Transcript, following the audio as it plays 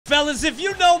Fellas, if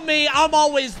you know me, I'm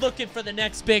always looking for the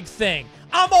next big thing.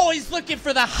 I'm always looking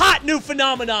for the hot new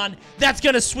phenomenon that's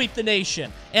going to sweep the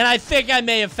nation. And I think I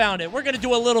may have found it. We're going to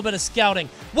do a little bit of scouting.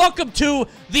 Welcome to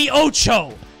the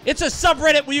Ocho. It's a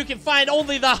subreddit where you can find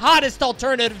only the hottest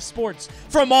alternative sports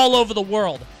from all over the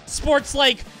world. Sports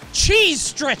like cheese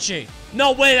stretching.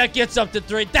 No way that gets up to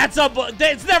 3.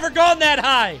 It's never gone that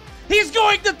high. He's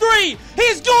going to 3.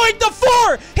 He's going to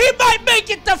 4. He might make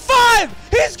it to 5.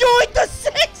 He's going to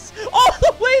 6. All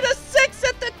the way to 6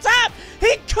 at the top.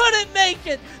 He couldn't make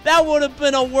it. That would have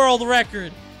been a world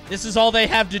record. This is all they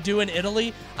have to do in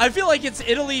Italy. I feel like it's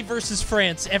Italy versus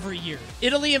France every year.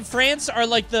 Italy and France are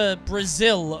like the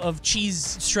Brazil of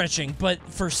cheese stretching, but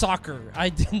for soccer. I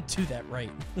didn't do that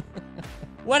right.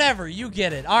 Whatever, you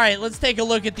get it. All right, let's take a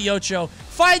look at the Ocho.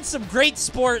 Find some great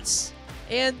sports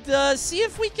and see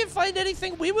if we can find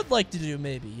anything we would like to do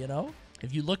maybe, you know?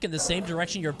 If you look in the same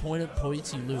direction your opponent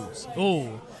points, you lose.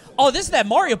 Oh, this is that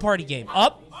Mario Party game.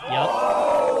 Up.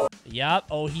 Yep.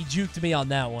 Oh, he juked me on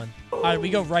that one. All right, we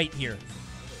go right here.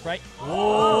 Right.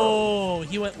 Oh,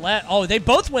 he went left. Oh, they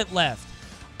both went left.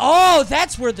 Oh,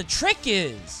 that's where the trick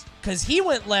is. Because he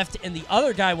went left and the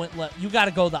other guy went left. You got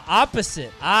to go the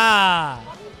opposite.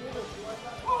 Ah.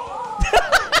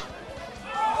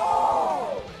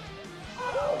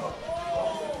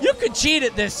 You could cheat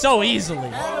at this so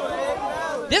easily.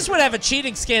 This would have a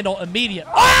cheating scandal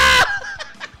immediately. Ah!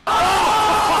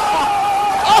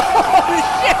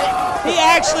 Oh, shit! He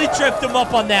actually tripped him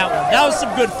up on that one. That was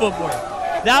some good footwork.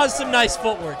 That was some nice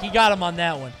footwork. He got him on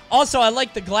that one. Also, I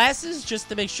like the glasses just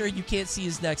to make sure you can't see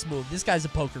his next move. This guy's a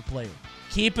poker player.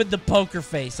 Keeping the poker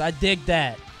face. I dig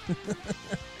that.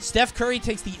 Steph Curry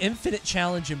takes the infinite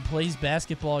challenge and plays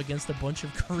basketball against a bunch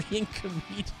of Korean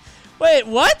comedians. Wait,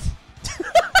 what?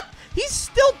 He's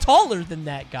still taller than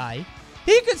that guy.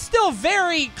 He could still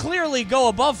very clearly go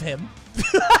above him.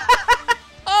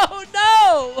 Oh,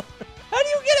 no. How do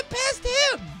you get it past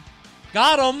him?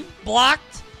 Got him.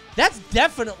 Blocked. That's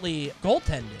definitely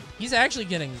goaltending. He's actually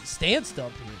getting stanced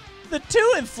up here. The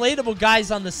two inflatable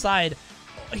guys on the side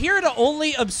here to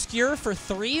only obscure for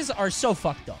 3s are so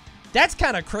fucked up. That's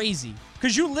kind of crazy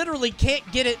because you literally can't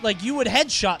get it like you would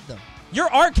headshot them.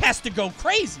 Your arc has to go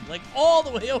crazy, like all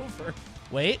the way over.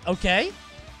 Wait, okay.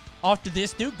 Off to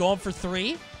this dude, going for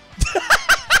 3.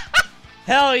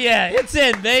 Hell yeah, it's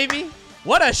in, baby.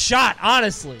 What a shot,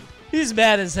 honestly. He's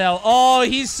mad as hell. Oh,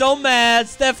 he's so mad.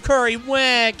 Steph Curry,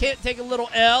 wah, can't take a little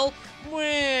L.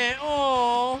 Wah,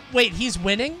 oh. Wait, he's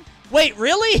winning? Wait,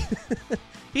 really?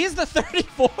 He's the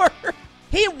 34?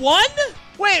 He won?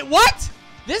 Wait, what?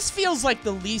 This feels like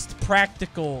the least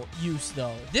practical use,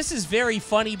 though. This is very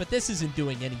funny, but this isn't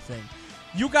doing anything.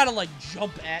 You gotta, like,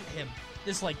 jump at him.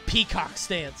 This, like, peacock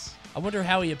stance. I wonder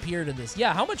how he appeared in this.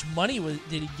 Yeah, how much money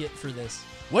did he get for this?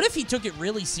 What if he took it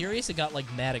really serious and got, like,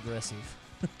 mad aggressive?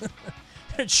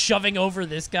 Shoving over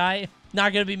this guy.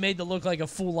 Not gonna be made to look like a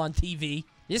fool on TV.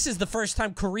 This is the first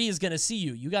time Korea's gonna see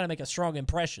you. You gotta make a strong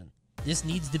impression. This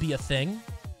needs to be a thing.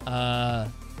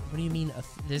 What do you mean?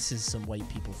 This is some white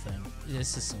people thing.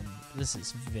 This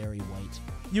is very white.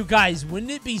 You guys,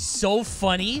 wouldn't it be so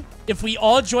funny if we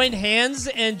all joined hands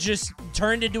and just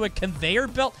turned into a conveyor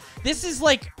belt? This is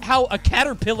like how a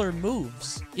caterpillar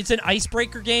moves. It's an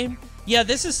icebreaker game. Yeah,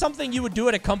 this is something you would do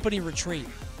at a company retreat.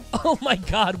 Oh my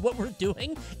God, what we're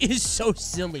doing is so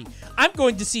silly. I'm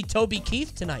going to see Toby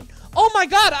Keith tonight. Oh my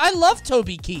God, I love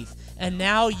Toby Keith. And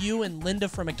now you and Linda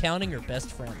from accounting are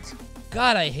best friends.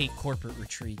 God, I hate corporate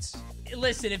retreats.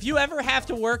 Listen, if you ever have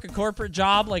to work a corporate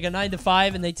job, like a 9 to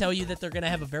 5, and they tell you that they're going to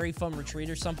have a very fun retreat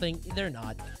or something, they're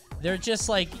not. They're just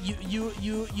like,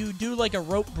 you do like a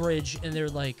rope bridge, and they're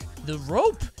like, the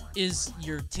rope is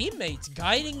your teammates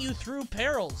guiding you through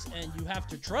perils, and you have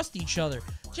to trust each other.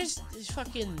 Just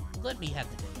fucking let me have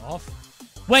the day off.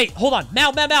 Wait, hold on.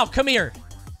 Mal, come here.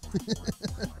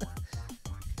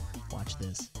 Watch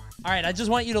this. All right, I just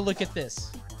want you to look at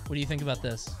this. What do you think about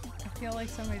this? I feel like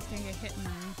somebody's gonna get hit in the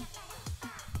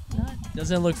nut.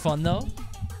 Doesn't it look fun, though?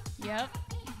 Yep.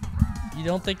 You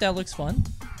don't think that looks fun?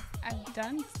 I've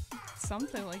done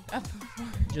something like that before.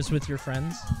 Just with your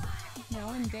friends?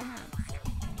 No, in dance.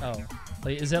 Oh.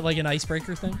 Like, is that like an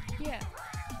icebreaker thing? Yeah.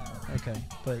 Okay.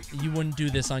 But you wouldn't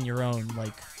do this on your own,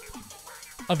 like,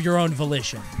 of your own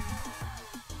volition?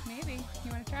 Maybe.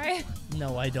 You want to try it?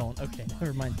 No, I don't. Okay,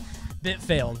 never mind. Bit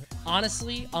failed.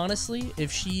 Honestly,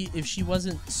 if she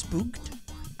wasn't spooked,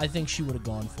 I think she would have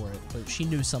gone for it, but she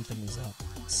knew something was up.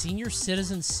 Senior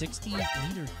citizen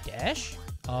 60-meter dash?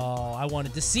 Oh, I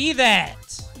wanted to see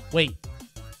that. Wait,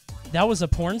 that was a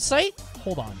porn site?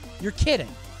 Hold on. You're kidding.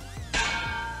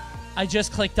 I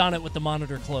just clicked on it with the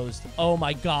monitor closed. Oh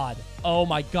my God. Oh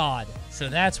my God. So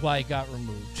that's why it got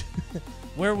removed.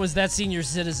 Where was that senior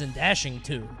citizen dashing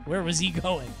to? Where was he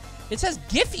going? It says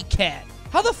Giphy Cat.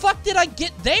 How the fuck did I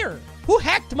get there? Who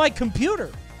hacked my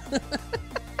computer?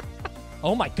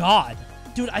 Oh my god.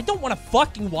 Dude, I don't want to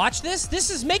fucking watch this.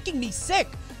 This is making me sick.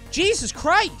 Jesus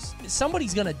Christ.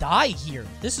 Somebody's gonna die here.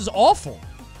 This is awful.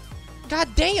 God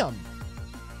damn.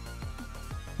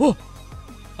 Whoa.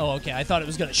 Oh, okay. I thought it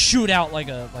was gonna shoot out like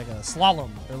a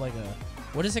slalom or like a,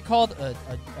 what is it called? A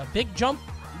big jump?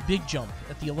 Big jump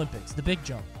at the Olympics. The big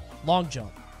jump. Long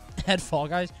jump. At Fall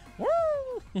Guys.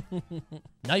 Woo!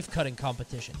 Knife cutting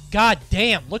competition. God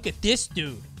damn. Look at this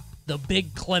dude. The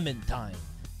big Clementine.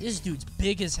 This dude's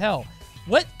big as hell.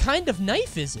 What kind of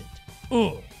knife is it?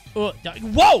 Whoa!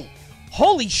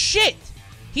 Holy shit!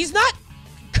 He's not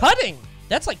cutting.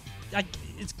 That's like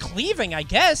it's cleaving, I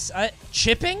guess.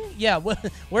 Chipping? Yeah,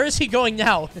 where is he going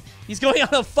now? He's going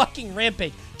on a fucking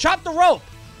rampage. Chop the rope!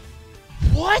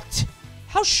 What?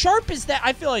 How sharp is that?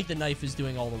 I feel like the knife is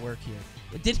doing all the work here.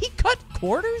 Did he cut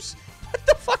quarters? What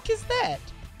the fuck is that?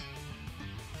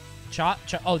 Chop.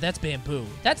 Oh, that's bamboo.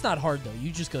 That's not hard, though.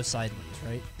 You just go sideways,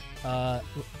 right?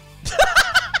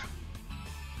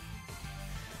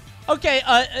 Okay,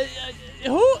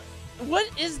 what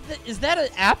is that an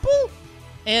apple?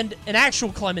 And an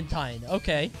actual clementine.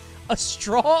 Okay. A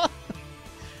straw?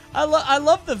 I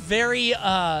love the very,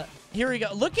 here we go.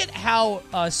 Look at how,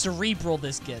 cerebral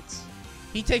this gets.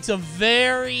 He takes a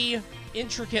very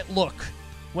intricate look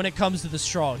when it comes to the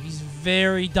straw. He's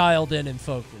very dialed in and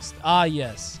focused. Ah,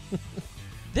 yes.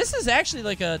 This is actually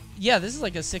like a, yeah, this is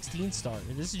like a 16 star.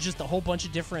 This is just a whole bunch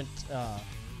of different,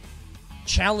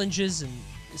 challenges and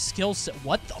skill set.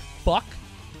 What the fuck?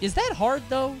 Is that hard,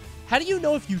 though? How do you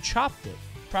know if you chopped it?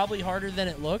 Probably harder than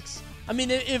it looks. I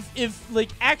mean, if like,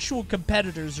 actual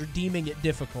competitors are deeming it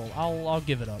difficult, I'll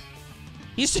give it up.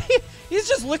 He's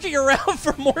just looking around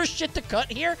for more shit to cut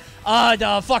here.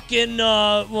 The fucking,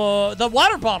 the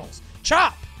water bottles.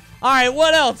 Chop. All right,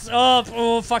 what else?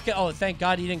 Fucking, oh, thank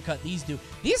God he didn't cut these, dude.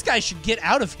 These guys should get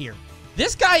out of here.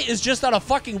 This guy is just on a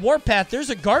fucking warpath. There's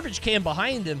a garbage can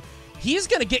behind him. He's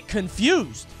gonna get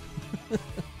confused.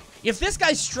 If this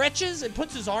guy stretches and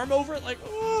puts his arm over it like,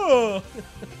 oh,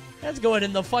 that's going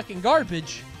in the fucking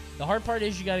garbage. The hard part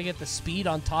is you gotta get the speed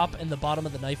on top and the bottom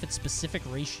of the knife at specific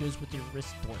ratios with your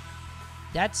wrist torque.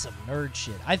 That's some nerd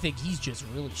shit. I think he's just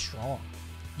really strong.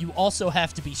 You also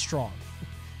have to be strong.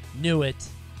 Knew it.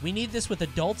 We need this with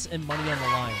adults and money on the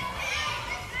line.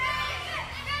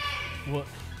 What?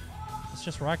 It's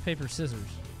just rock, paper, scissors.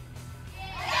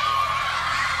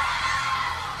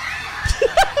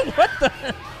 What the?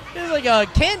 This is like a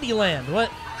Candyland.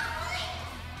 What?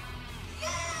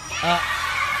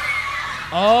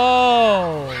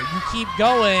 Oh, you keep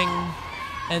going,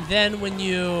 and then when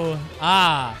you...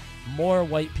 more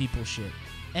white people shit.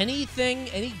 Anything,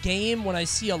 any game, when I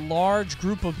see a large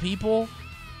group of people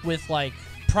with, like,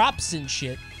 props and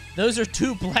shit, those are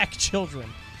two black children.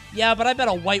 Yeah, but I bet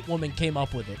a white woman came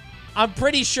up with it. I'm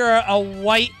pretty sure a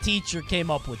white teacher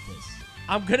came up with this.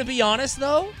 I'm gonna be honest,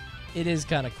 though. It is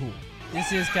kind of cool.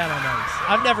 This is kind of nice.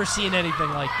 I've never seen anything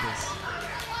like this.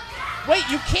 Wait,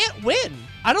 you can't win.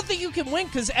 I don't think you can win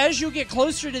because as you get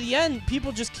closer to the end,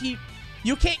 people just keep...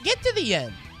 You can't get to the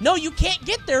end. No, you can't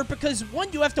get there because,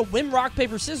 one, you have to win rock,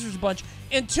 paper, scissors a bunch,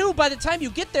 and two, by the time you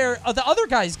get there, the other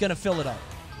guy's going to fill it up.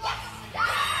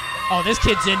 Oh, this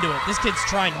kid's into it. This kid's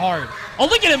trying hard. Oh,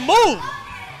 look at him move.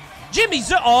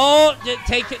 Jimmy's... Oh,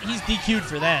 take it. He's DQ'd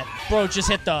for that. Bro, just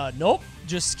hit the... Nope.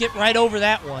 Just skip right over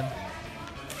that one.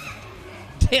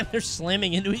 Damn, they're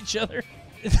slamming into each other.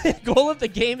 The goal of the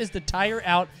game is to tire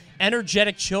out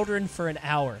energetic children for an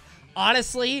hour.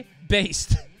 Honestly,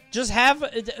 based. Just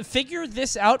figure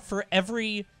this out for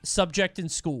every subject in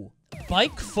school.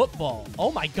 Bike football.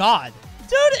 Oh my God.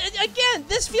 Dude, again,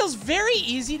 this feels very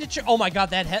easy to... Oh my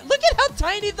God, that head. Look at how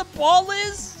tiny the ball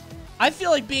is. I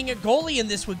feel like being a goalie in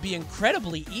this would be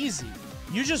incredibly easy.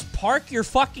 You just park your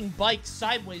fucking bike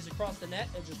sideways across the net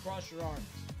and just cross your arms.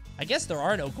 I guess there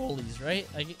are no goalies, right?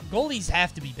 Goalies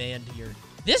have to be banned here.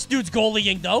 This dude's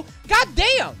goalieing, though. God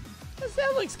damn.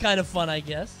 That looks kind of fun, I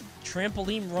guess.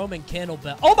 Trampoline Roman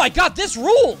candlebell. Oh my God, this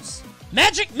rules.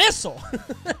 Magic missile.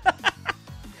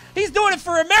 He's doing it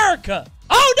for America.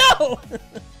 Oh no.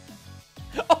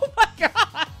 Oh my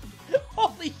God.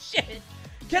 Holy shit.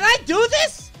 Can I do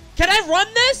this? Can I run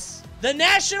this? The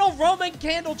National Roman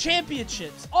Candle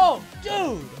Championships. Oh,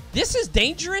 dude. This is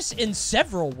dangerous in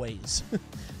several ways.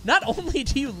 Not only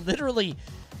do you literally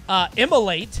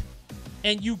immolate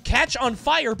and you catch on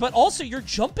fire, but also you're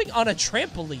jumping on a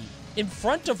trampoline in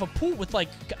front of a pool with, like,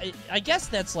 I guess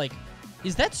that's, like,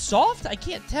 Is that soft? I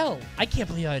can't tell. I can't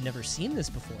believe I had never seen this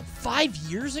before. 5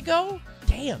 years ago?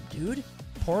 Damn, dude.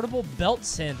 Portable belt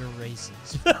sander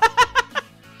races.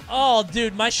 Oh,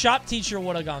 dude, my shop teacher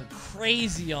would have gone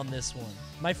crazy on this one.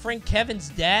 My friend Kevin's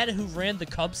dad, who ran the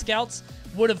Cub Scouts,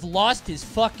 would have lost his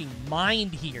fucking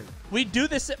mind here. We do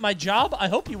this at my job. I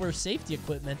hope you wear safety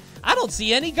equipment. I don't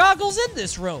see any goggles in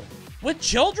this room. With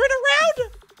children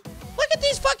around? Look at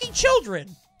these fucking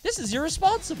children. This is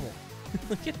irresponsible.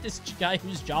 Look at this guy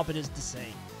whose job it is to say,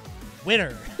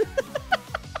 winner.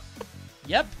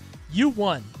 Yep, you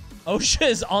won. OSHA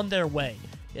is on their way.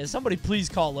 Yeah, somebody please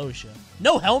call OSHA.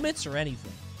 No helmets or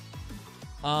anything.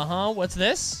 Uh-huh, what's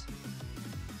this?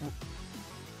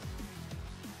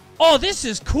 Oh, this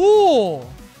is cool.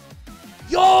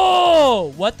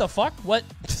 Yo, what the fuck? What?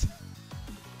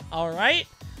 All right.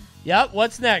 Yep,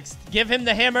 what's next? Give him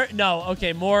the hammer. No,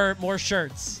 okay, more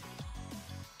shirts.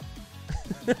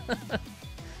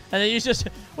 And then you just...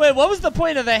 Wait, what was the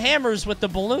point of the hammers with the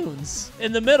balloons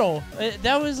in the middle?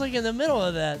 That was like in the middle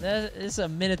of that. It's a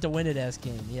minute to win it ass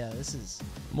game. Yeah, this is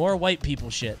more white people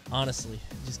shit, honestly.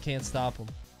 You just can't stop them.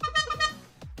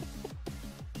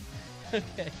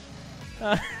 Okay.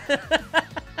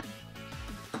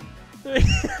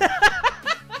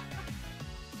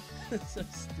 That's so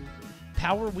stupid.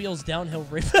 Power Wheels downhill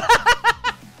race.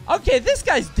 Okay, this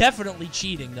guy's definitely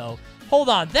cheating, though. Hold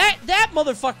on. That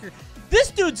motherfucker... This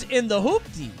dude's in the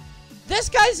hoopty. This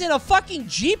guy's in a fucking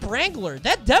Jeep Wrangler.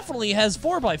 That definitely has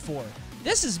 4x4.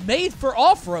 This is made for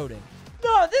off-roading.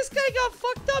 No, this guy got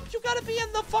fucked up. You gotta be in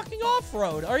the fucking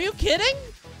off-road. Are you kidding?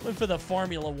 Went for the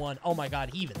Formula 1. Oh my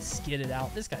god, he even skidded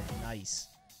out. This guy's nice.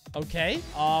 Okay,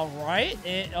 alright.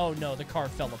 Oh no, the car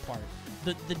fell apart.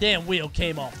 The damn wheel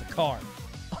came off the car.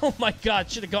 Oh my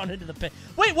god, should have gone into the pit.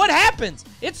 Wait, what happens?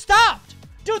 It stopped.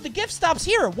 Dude, the gift stops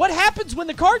here. What happens when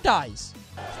the car dies?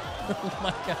 Oh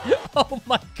my god. Oh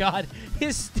my god.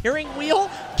 His steering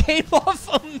wheel came off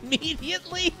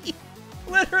immediately.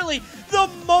 Literally, the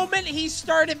moment he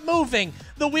started moving,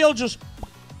 the wheel just...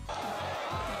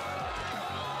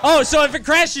 Oh, so if it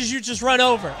crashes, you just run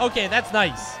over. Okay, that's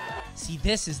nice. See,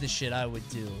 this is the shit I would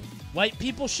do. White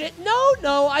people shit?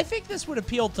 No, I think this would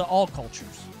appeal to all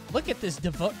cultures. Look at this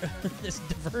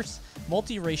diverse,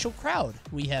 multiracial crowd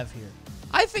we have here.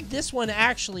 I think this one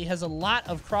actually has a lot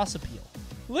of cross appeal.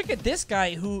 Look at this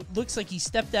guy who looks like he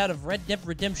stepped out of Red Dead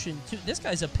Redemption 2. This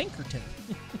guy's a Pinkerton.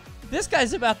 This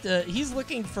guy's he's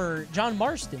looking for John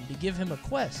Marston to give him a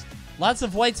quest. Lots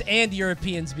of whites and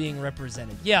Europeans being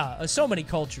represented. Yeah, so many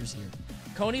cultures here.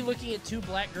 Coney looking at 2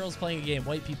 black girls playing a game.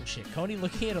 White people shit. Coney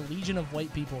looking at a legion of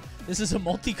white people. This is a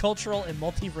multicultural and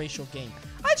multiracial game.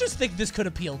 I just think this could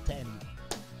appeal to anyone.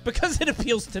 Because it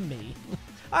appeals to me.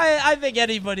 I think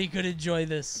anybody could enjoy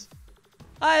this.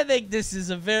 I think this is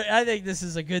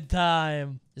a good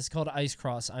time. It's called Ice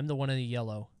Cross. I'm the one in the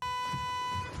yellow.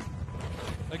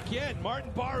 Again,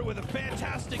 Martin Barr with a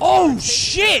fantastic... Oh,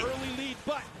 shit! Early lead,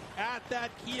 but at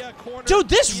that Kia corner, dude,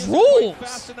 this rules!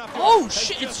 Oh,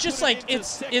 shit, it's just like,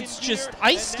 it's just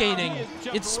ice skating.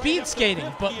 It's speed skating,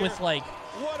 but with like...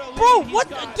 Bro, what?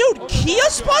 Dude, Kia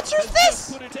sponsors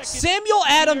this? Samuel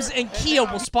Adams and Kia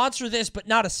will sponsor this, but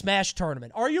not a Smash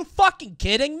tournament. Are you fucking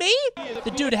kidding me?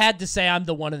 The dude had to say I'm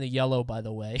the one in the yellow, by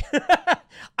the way.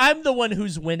 I'm the one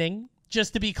who's winning,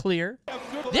 just to be clear.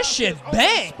 This shit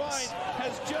bangs.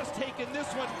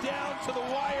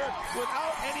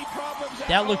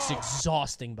 That looks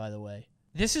exhausting, by the way.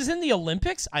 This is in the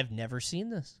Olympics? I've never seen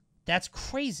this. That's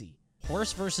crazy.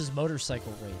 Horse versus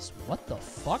motorcycle race. What the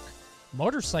fuck?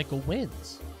 Motorcycle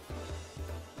wins.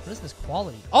 What is this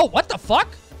quality? Oh, what the fuck?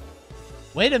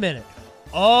 Wait a minute.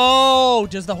 Oh,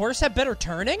 does the horse have better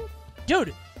turning?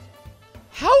 Dude,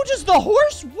 how does the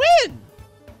horse win?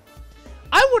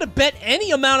 I would have bet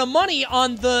any amount of money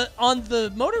on the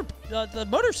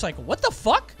motorcycle. What the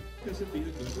fuck?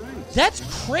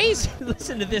 That's crazy.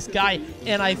 Listen to this guy,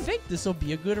 and I think this will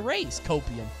be a good race,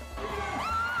 Copium.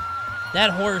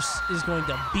 That horse is going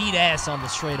to beat ass on the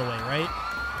straightaway, right?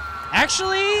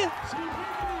 Actually,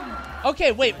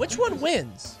 okay, wait, which one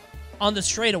wins on the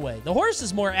straightaway? The horse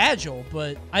is more agile,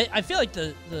 but I feel like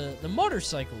the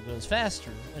motorcycle goes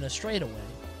faster in a straightaway.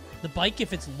 The bike,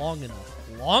 if it's long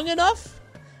enough. Long enough?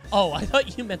 Oh, I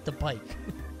thought you meant the bike.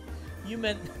 You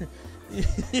meant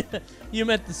you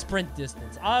meant the sprint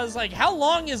distance. I was like, how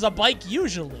long is a bike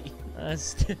usually?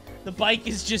 The bike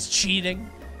is just cheating.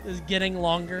 It's getting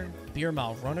longer. Beer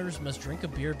mile. Runners must drink a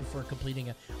beer before completing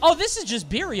a... Oh, this is just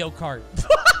Beerio Kart.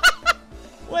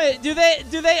 Wait, do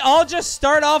they all just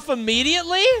start off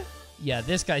immediately? Yeah,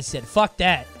 this guy said, fuck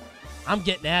that. I'm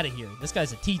getting out of here. This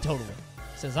guy's a teetotaler.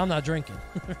 Says, I'm not drinking.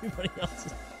 Everybody else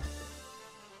is...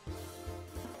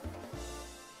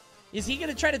 Is he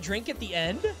gonna try to drink at the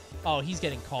end? Oh, he's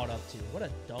getting caught up too. What a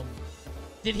dumb...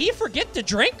 Did he forget to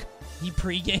drink? He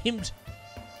pre-gamed.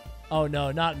 Oh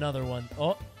no, not another one.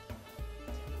 Oh.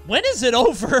 When is it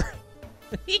over?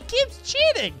 He keeps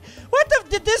cheating. What the...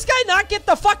 Did this guy not get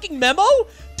the fucking memo?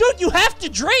 Dude, you have to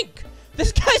drink.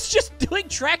 This guy's just doing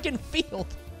track and field.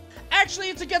 Actually,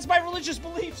 it's against my religious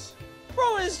beliefs.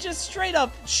 Bro is just straight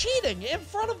up cheating in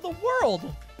front of the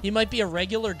world. He might be a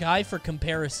regular guy for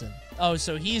comparison. Oh,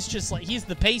 so he's just like... He's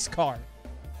the pace car.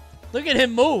 Look at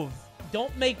him move.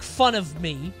 Don't make fun of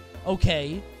me,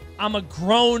 okay? I'm a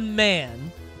grown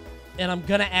man, and I'm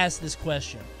gonna ask this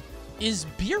question. Is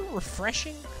beer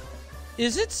refreshing?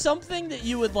 Is it something that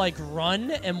you would, like,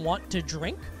 run and want to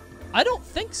drink? I don't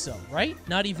think so, right?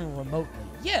 Not even remotely.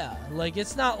 Yeah, like,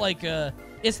 it's not like a...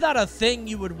 It's not a thing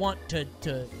you would want to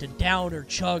down or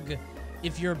chug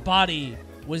if your body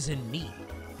was in need.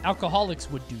 Alcoholics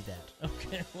would do that.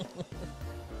 Okay.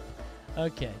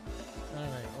 Okay. All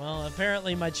right. Well,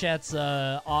 apparently my chat's,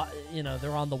 you know,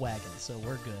 they're on the wagon, so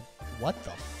we're good. What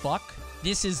the fuck?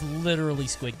 This is literally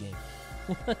Squid Game.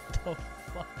 What the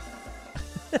fuck?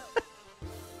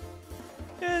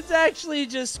 It's actually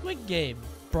just Squid Game.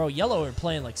 Bro, Yellow are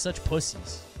playing like such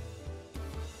pussies.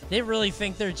 They really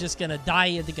think they're just gonna die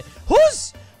in the game.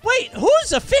 Wait,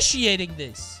 who's officiating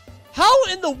this? How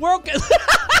in the world...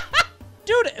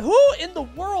 Dude, who in the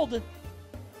world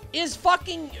is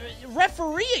fucking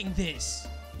refereeing this?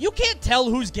 You can't tell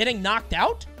who's getting knocked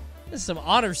out? This is some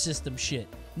honor system shit.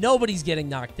 Nobody's getting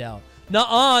knocked out.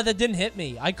 Nuh-uh, that didn't hit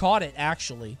me. I caught it,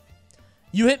 actually.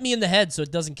 You hit me in the head, so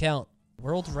it doesn't count.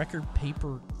 World record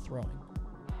paper throwing.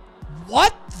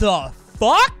 What the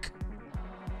fuck?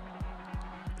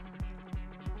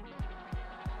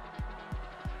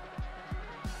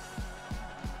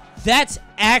 That's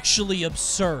actually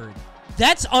absurd.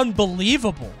 That's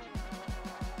unbelievable.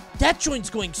 That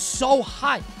joint's going so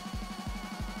high.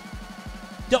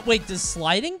 Wait, does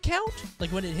sliding count? Like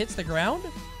when it hits the ground?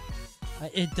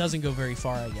 It doesn't go very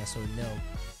far, I guess, or no.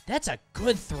 That's a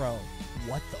good throw.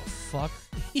 What the fuck?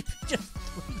 He just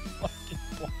threw the fucking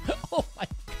ball. Oh my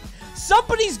god.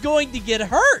 Somebody's going to get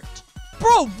hurt.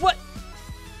 Bro, what?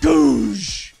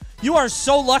 Goosh. You are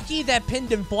so lucky that pin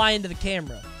didn't fly into the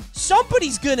camera.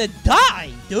 Somebody's gonna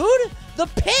die, dude. The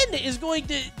pin is going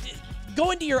to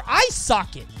go into your eye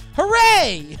socket.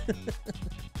 Hooray!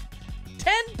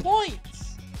 10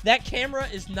 points. That camera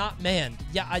is not manned.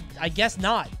 Yeah, I guess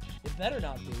not. It better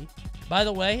not be. By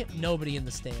the way, nobody in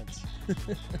the stands.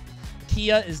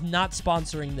 Kia is not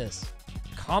sponsoring this.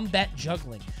 Combat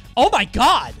juggling. Oh my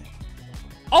god!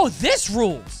 Oh, this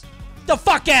rules! The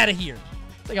fuck out of here!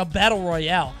 It's like a battle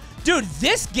royale. Dude,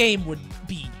 this game would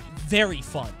be very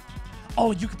fun.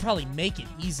 Oh, you could probably make it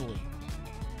easily.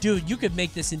 Dude, you could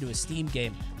make this into a Steam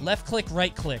game. Left click,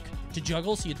 right click to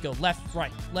juggle, so you'd go left,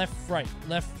 right, left, right,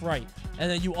 left, right.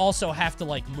 And then you also have to,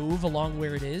 like, move along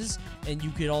where it is, and you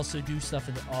could also do stuff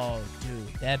in the... Oh, dude,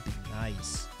 that'd be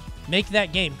nice. Make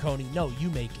that game, Coney. No, you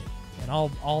make it, and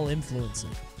I'll influence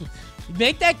it.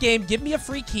 Make that game, give me a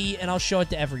free key, and I'll show it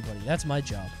to everybody. That's my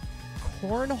job.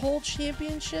 Cornhole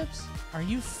championships? Are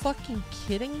you fucking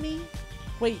kidding me?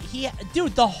 Wait,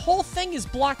 dude, the whole thing is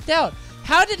blocked out.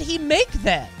 How did he make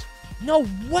that? No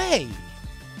way.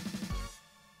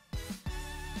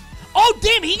 Oh,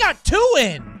 damn, he got 2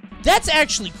 in. That's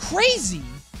actually crazy.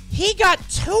 He got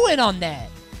 2 in on that.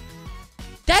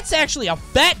 That's actually a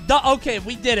fat... Okay,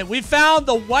 we did it. We found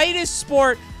the whitest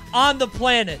sport on the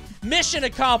planet. Mission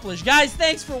accomplished. Guys,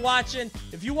 thanks for watching.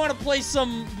 If you want to play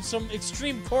some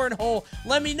extreme cornhole,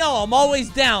 let me know. I'm always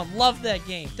down. Love that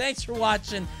game. Thanks for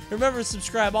watching. Remember to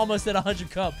subscribe. Almost at 100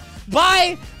 Cub.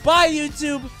 Bye. Bye,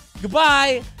 YouTube.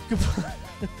 Goodbye. Goodbye.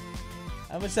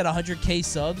 I almost said 100K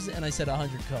subs, and I said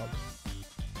 100 Cub.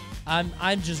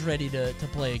 I'm just ready to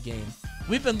play a game.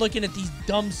 We've been looking at these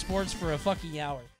dumb sports for a fucking hour.